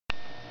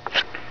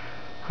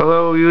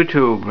Hello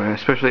YouTube,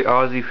 especially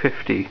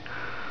Aussie50.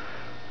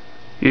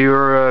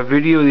 Your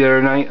video the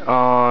other night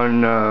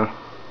on,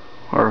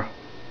 or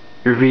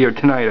your video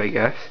tonight I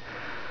guess,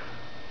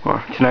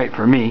 or tonight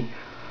for me,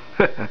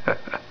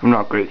 I'm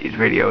not good at these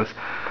videos,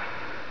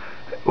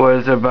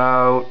 was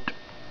about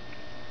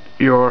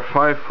your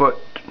 5-foot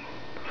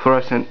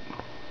fluorescent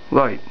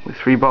light with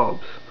 3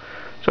 bulbs.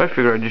 So I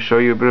figured I'd just show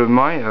you a bit of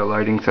my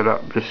lighting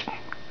setup, just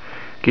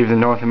give the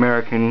North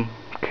American,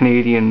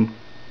 Canadian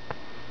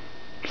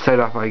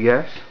setup I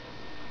guess.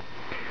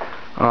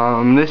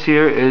 This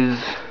here is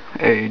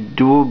a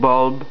dual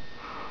bulb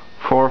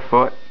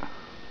 4-foot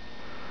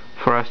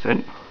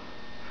fluorescent.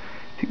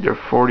 I think they're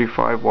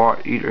 45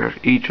 watt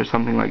each or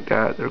something like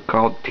that. They're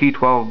called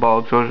T12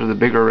 bulbs. Those are the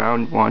bigger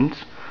round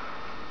ones.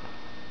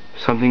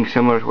 Something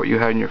similar to what you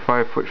had in your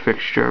 5-foot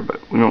fixture,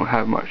 but we don't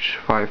have much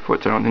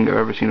 5-foots. I don't think I've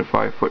ever seen a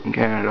 5-foot in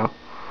Canada.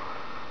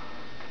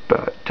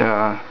 But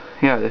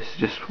yeah, this is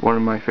just one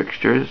of my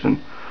fixtures,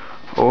 and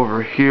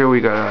over here we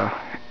got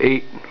a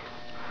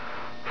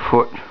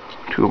 8-foot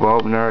 2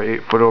 bulb, another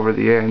 8-foot over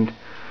the end.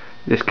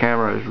 This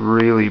camera is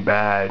really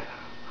bad.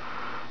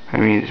 I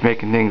mean, it's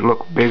making things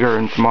look bigger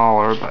and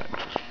smaller, but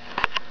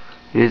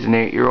it is an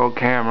 8-year-old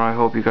camera. I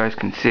hope you guys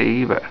can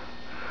see, but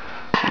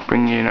I'll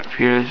bring you in up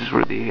here. This is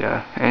where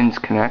the ends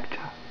connect.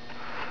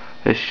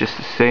 It's just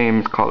the same.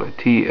 It's called a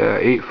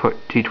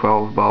 8-foot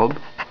T12 bulb.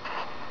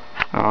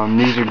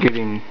 These are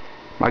getting,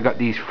 I got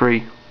these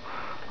free,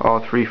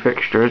 all 3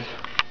 fixtures.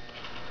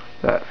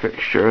 That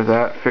fixture, and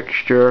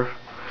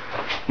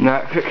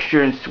that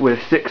fixture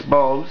with 6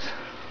 bulbs.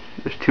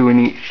 There's 2 in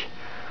each.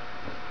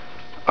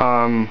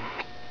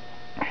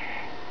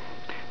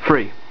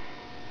 Free.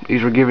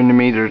 These were given to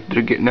me. They're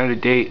getting out of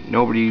date.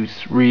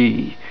 Nobody's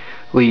really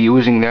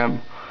using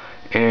them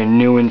in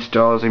new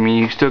installs. I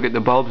mean, you still get the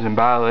bulbs and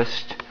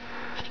ballast,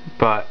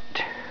 but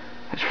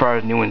as far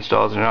as new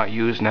installs, they're not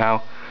used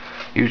now.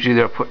 Usually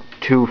they'll put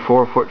 2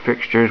 4-foot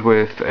fixtures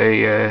with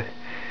a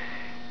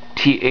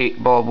T8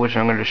 bulb, which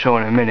I'm going to show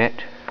in a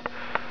minute,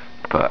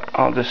 but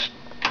I'll just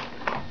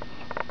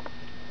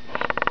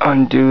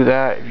undo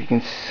that. If you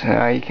can,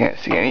 you can't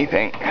see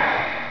anything,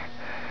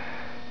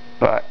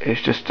 but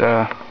it's just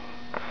a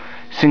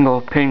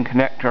single pin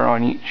connector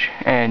on each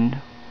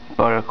end,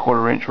 about a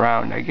 1/4 inch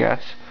round I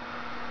guess,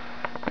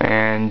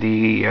 and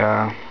the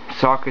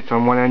sockets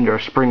on one end are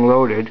spring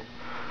loaded,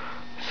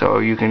 so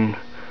you can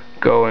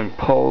go and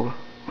pull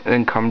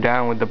and come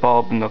down with the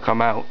bulb and they'll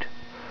come out.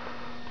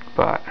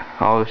 But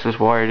all this is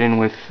wired in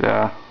with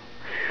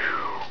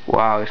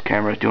wow, this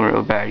camera is doing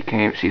real bad. You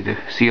can't even see the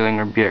ceiling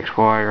or BX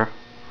wire.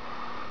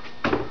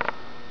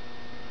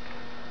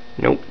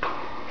 Nope.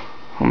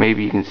 Well,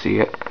 maybe you can see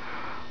it.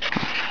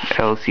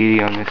 LCD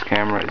on this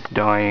camera is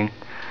dying.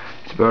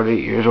 It's about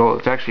 8 years old.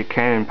 It's actually a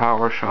Canon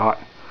PowerShot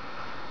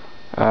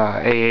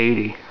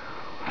A80.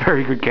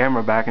 Very good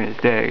camera back in its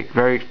day.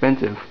 Very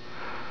expensive.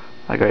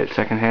 I got it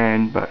second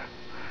hand, but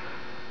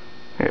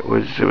it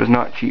was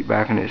not cheap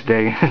back in its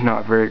day. It's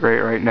not very great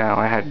right now.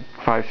 I had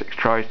 5-6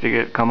 tries to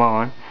get it come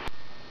on.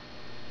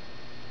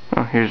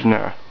 Oh, here's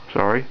another.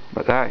 Sorry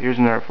about that. Here's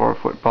another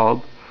 4-foot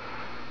bulb.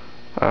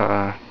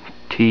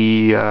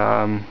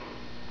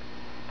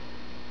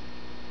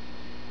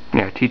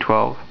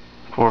 T12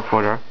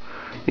 4-footer.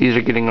 These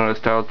are getting out of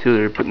style too.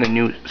 They're putting the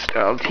new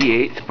style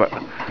T8s, but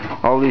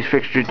all these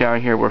fixtures down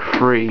here were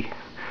free.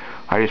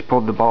 I just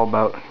pulled the bulb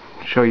out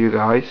to show you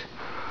guys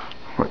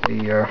what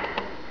the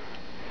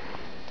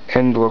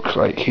end looks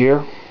like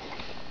here.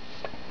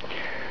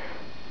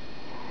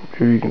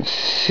 Here you can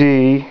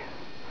see.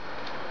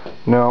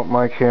 No,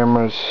 my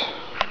camera's,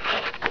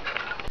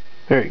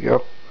 there you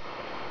go.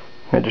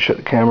 I had to shut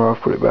the camera off,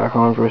 put it back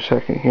on for a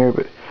second here,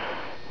 but you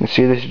can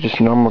see this is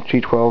just a normal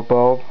T12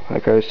 bulb.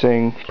 Like I was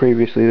saying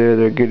previously there,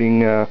 they're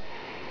getting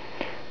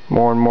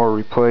more and more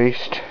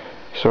replaced.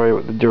 Sorry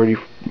about the dirty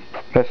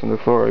mess on the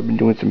floor. I've been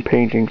doing some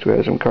painting, so I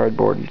have some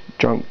cardboard and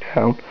junk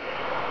down.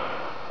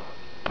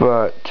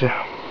 But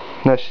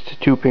that's just a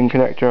 2-pin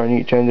connector on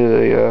each end of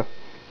the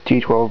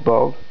T12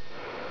 bulb.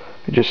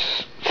 It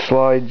just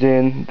slides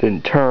in,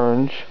 then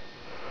turns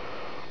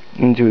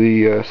into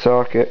the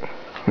socket.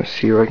 Let's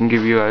see if I can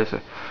give you guys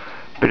a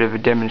bit of a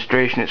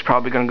demonstration. It's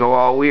probably going to go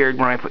all weird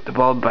when I put the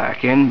bulb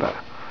back in, but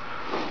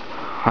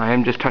I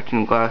am just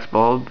touching the glass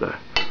bulb. But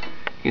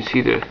you can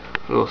see the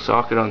little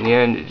socket on the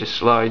end. It just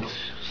slide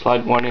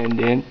one end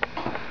in,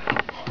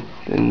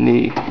 then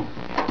the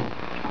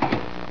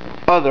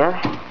other.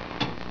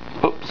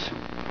 Oops.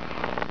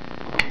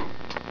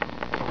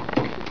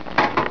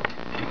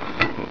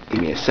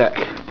 Give me a sec.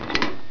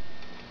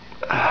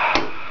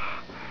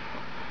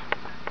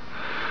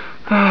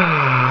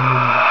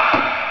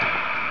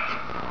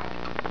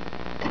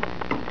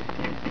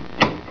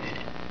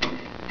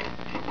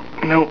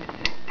 Nope.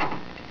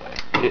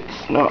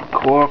 It's not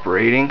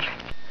cooperating.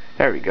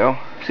 There we go.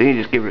 See,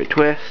 just give it a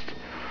twist.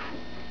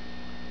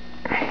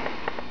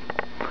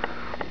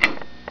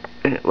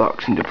 And it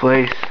locks into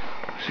place.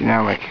 See,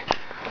 now my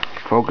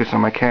focus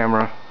on my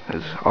camera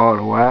is out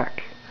of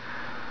whack.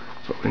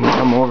 So we can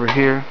come over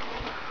here.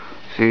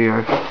 See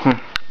our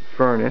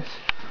furnace.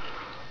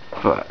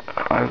 But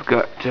I've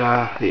got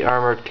the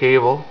armored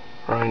cable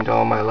running to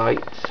all my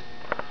lights.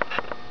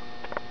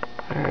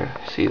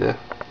 See the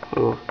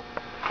little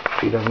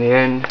feet on the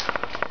end.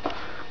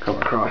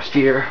 Come across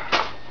here.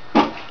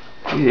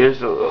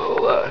 Here's a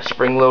little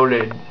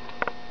spring-loaded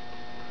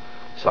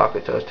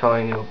sockets I was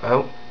telling you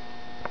about.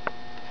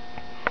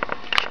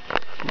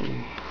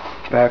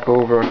 Back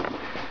over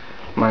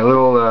my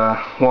little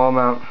wall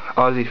mount,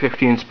 Aussie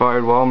 50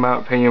 inspired wall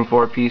mount Pentium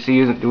 4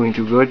 PC isn't doing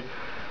too good.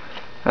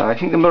 I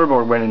think the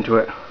motherboard went into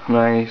it, and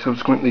I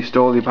subsequently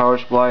stole the power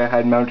supply I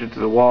had mounted to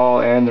the wall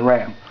and the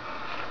RAM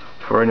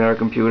for another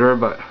computer,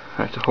 but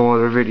that's a whole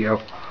other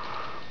video.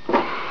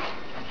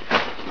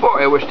 Boy,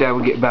 I wish Dad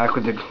would get back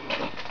with a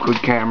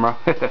good camera.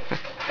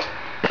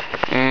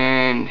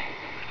 And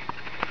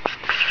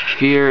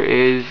here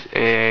is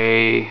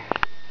a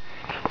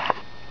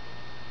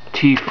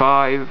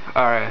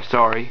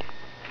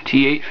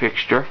T8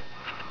 fixture,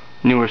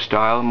 newer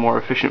style, more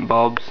efficient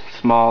bulbs,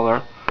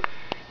 smaller.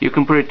 You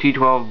can put a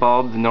T12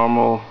 bulb, the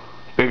normal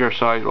bigger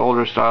size,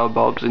 older style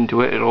bulbs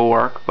into it, it'll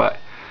work, but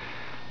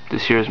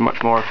this here is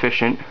much more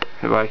efficient.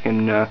 If I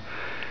can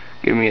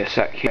give me a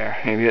sec here,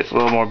 maybe it's a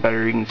little more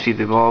better, you can see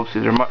the bulbs.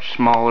 These are much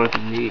smaller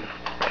than the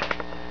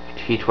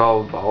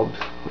T12 bulbs,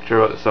 which are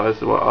about the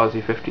size of what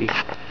Aussie 50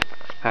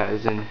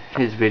 has in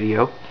his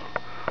video.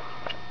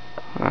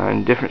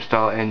 And different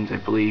style ends, I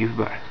believe,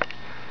 but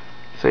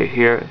say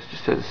here it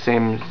just has the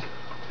same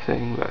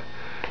thing, but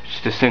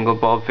just a single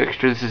bulb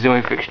fixture. This is the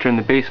only fixture in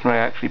the basement I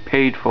actually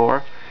paid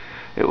for.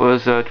 It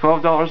was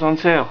 $12 on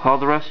sale. All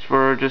the rest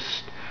were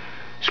just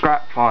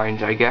scrap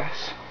finds, I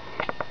guess.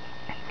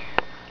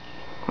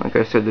 Like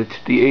I said, the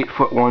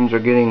 8-foot ones are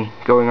going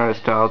out of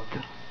style.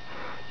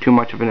 Too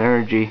much of an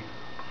energy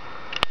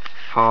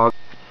hog.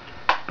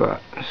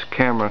 But this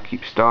camera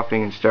keeps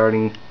stopping and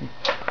starting.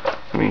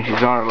 I mean,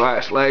 she's on her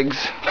last legs.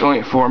 It's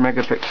only 4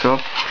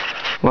 megapixel.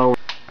 Well,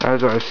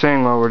 as I was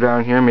saying, while we're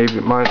down here, maybe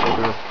it might as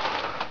well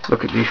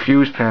look at the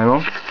fuse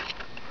panel.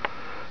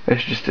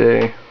 It's just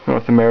a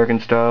North American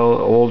style,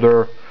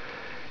 older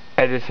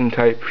Edison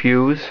type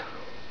fuse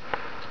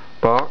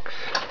box.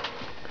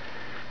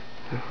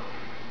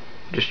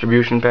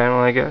 Distribution panel,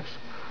 I guess.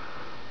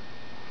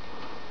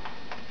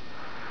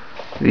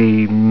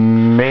 The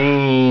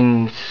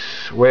main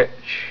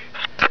switch.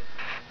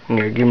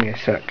 Here, give me a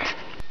sec.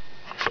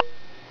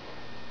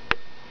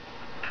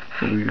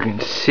 You can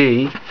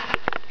see.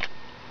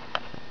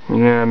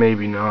 Yeah,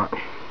 maybe not.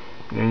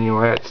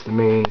 Anyway, that's the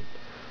main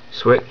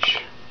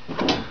switch.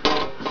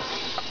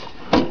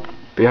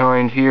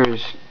 Behind here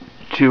is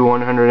 2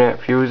 100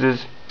 amp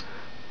fuses.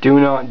 Do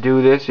not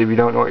do this if you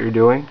don't know what you're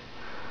doing.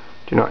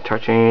 Do not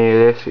touch any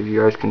of this, if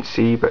you guys can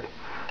see, but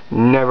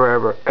never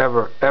ever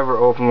ever ever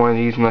open one of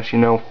these unless you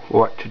know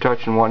what to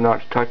touch and what not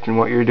to touch and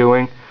what you're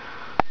doing.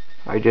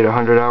 I did a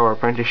 100-hour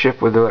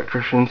apprenticeship with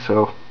electricians,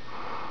 so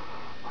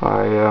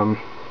I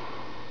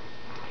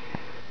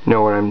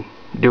know what I'm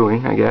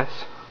doing, I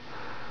guess.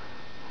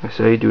 I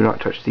say do not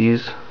touch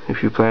these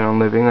if you plan on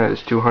living. That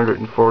is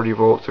 240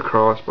 volts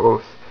across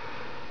both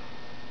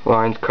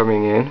lines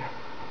coming in,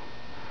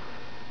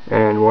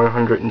 and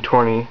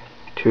 120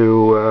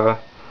 to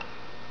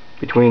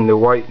between the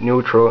white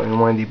neutral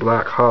and one of the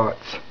black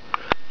hots.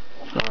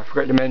 I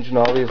forgot to mention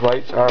all these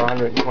lights are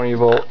 120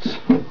 volts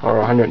or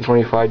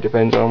 125,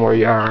 depends on where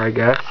you are, I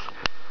guess.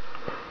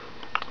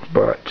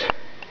 But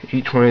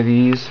each one of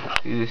these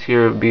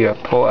here would be a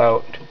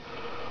pull-out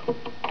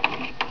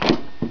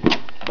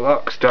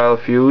block style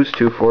fuse,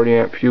 240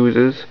 amp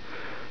fuses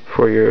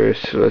for your,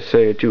 so let's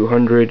say, a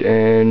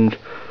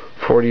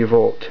 240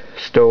 volt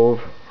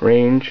stove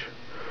range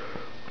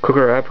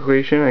cooker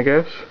application, I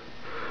guess.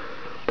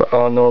 But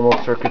all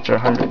normal circuits are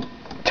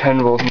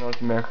 110 volts in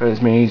North America,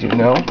 as many as you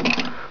know.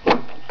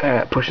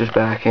 And it pushes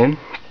back in.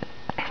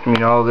 I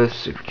mean, all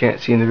this, if you can't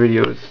see in the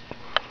video, is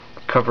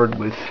covered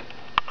with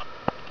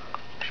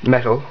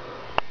metal.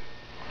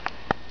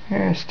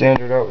 And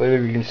standard outlet,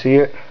 if you can see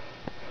it.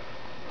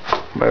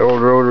 My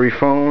old rotary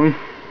phone.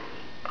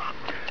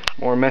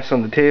 More mess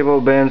on the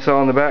table,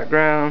 bandsaw in the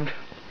background.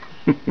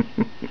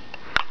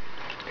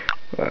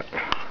 But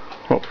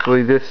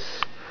hopefully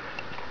this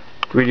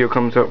video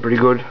comes out pretty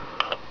good.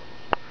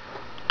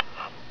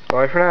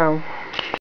 Bye for now.